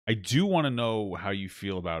I do want to know how you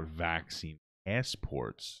feel about vaccine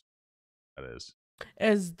passports. That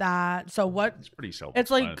is that so? What it's pretty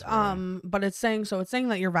it's like, self-explanatory. but it's saying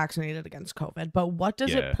that you're vaccinated against COVID. But what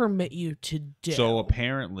does it permit you to do? So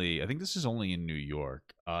apparently, I think this is only in New York.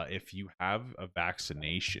 If you have a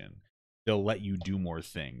vaccination, they'll let you do more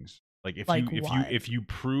things. Like if you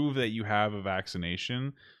prove that you have a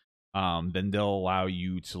vaccination, then they'll allow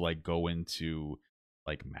you to like go into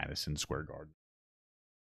like Madison Square Garden,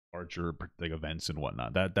 larger like events and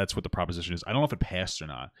whatnot. That's what the proposition is. I don't know if it passed or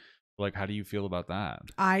not. Like, how do you feel about that?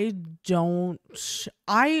 I don't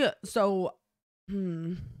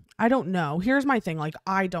know. Here's my thing. Like,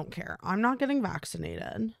 I don't care. I'm not getting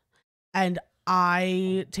vaccinated, and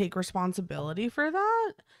I take responsibility for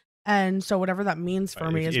that. And so whatever that means for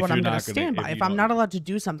me is what I'm going to stand by. If I'm not allowed to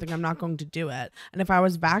do something, I'm not going to do it. And if I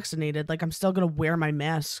was vaccinated, like, I'm still going to wear my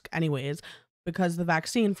mask anyways, because the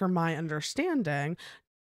vaccine, from my understanding,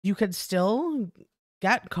 you could still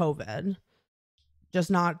get COVID, just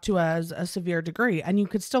not to as a severe degree, and you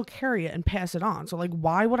could still carry it and pass it on. So like,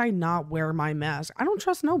 why would I not wear my mask? I don't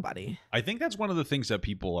trust nobody. I think that's one of the things that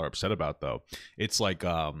people are upset about, though. It's like,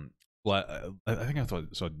 I think I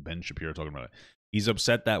saw Ben Shapiro talking about it. He's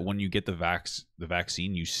upset that when you get the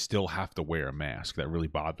vaccine, you still have to wear a mask. That really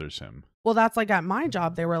bothers him. Well, that's like at my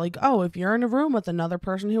job. They were like, oh, if you're in a room with another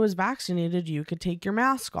person who is vaccinated, you could take your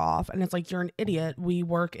mask off. And it's like, you're an idiot. We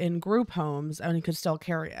work in group homes and you could still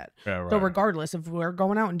carry it. Yeah, right. So regardless, if we're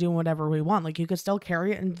going out and doing whatever we want, like, you could still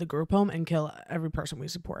carry it into the group home and kill every person we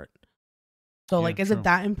support. So yeah, like, is it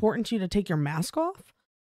that important to you to take your mask off?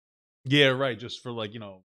 Yeah, right. Just for like, a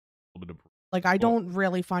little bit of... Like, I don't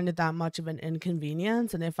really find it that much of an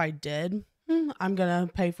inconvenience. And if I did, I'm going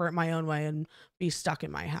to pay for it my own way and be stuck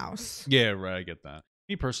in my house. Yeah, right. I get that.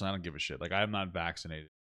 Me personally, I don't give a shit. Like, I'm not vaccinated,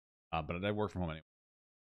 but I work from home anyway.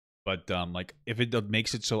 But, like, if it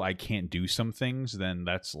makes it so I can't do some things, then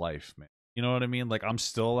that's life, man. You know what I mean? Like, I'm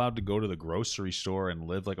still allowed to go to the grocery store and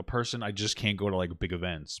live like a person. I just can't go to, like, big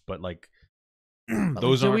events. But, like,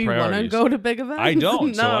 those aren't priorities. Do we want to go to big events? I don't,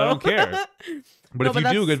 no. So I don't care. But if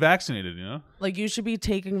you do, get vaccinated, you know? Like, you should be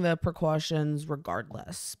taking the precautions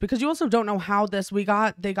regardless. Because you also don't know how they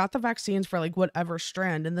got the vaccines for, like, whatever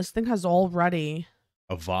strand. And this thing has already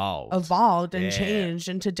evolved and changed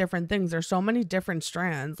into different things. There's so many different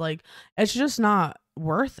strands. Like, it's just not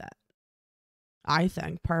worth it, I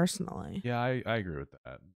think, personally. Yeah, I agree with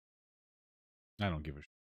that. I don't give a shit.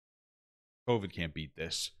 COVID can't beat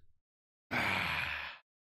this.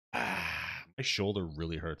 My shoulder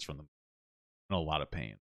really hurts from them. I'm in a lot of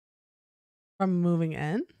pain. From moving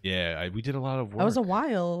in? Yeah, we did a lot of work. That was a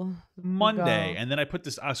while. Monday. And then I put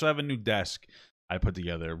this, so I have a new desk I put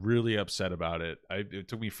together. Really upset about it. It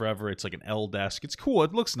took me forever. It's like an L desk. It's cool.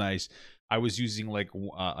 It looks nice. I was using like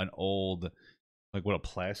an old, like, what, a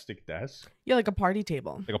plastic desk? Yeah, like a party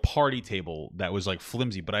table. Like a party table that was like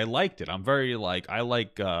flimsy, but I liked it. I'm very like, I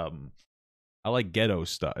like ghetto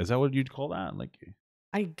stuff. Is that what you'd call that? Like,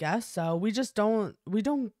 I guess so. We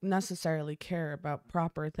don't necessarily care about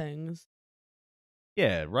proper things.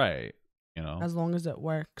 Yeah, right. You know, as long as it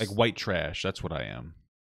works. Like white trash. That's what I am.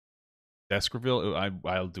 Desk reveal.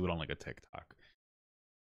 I'll do it on like a TikTok.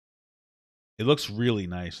 It looks really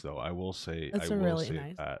nice, though. I will say. It's really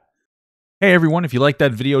nice. That. Hey everyone, if you liked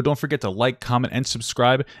that video, don't forget to like, comment, and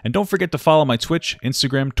subscribe. And don't forget to follow my Twitch,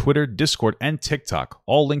 Instagram, Twitter, Discord, and TikTok.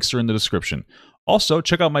 All links are in the description. Also,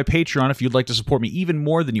 check out my Patreon if you'd like to support me even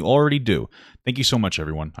more than you already do. Thank you so much,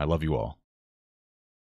 everyone. I love you all.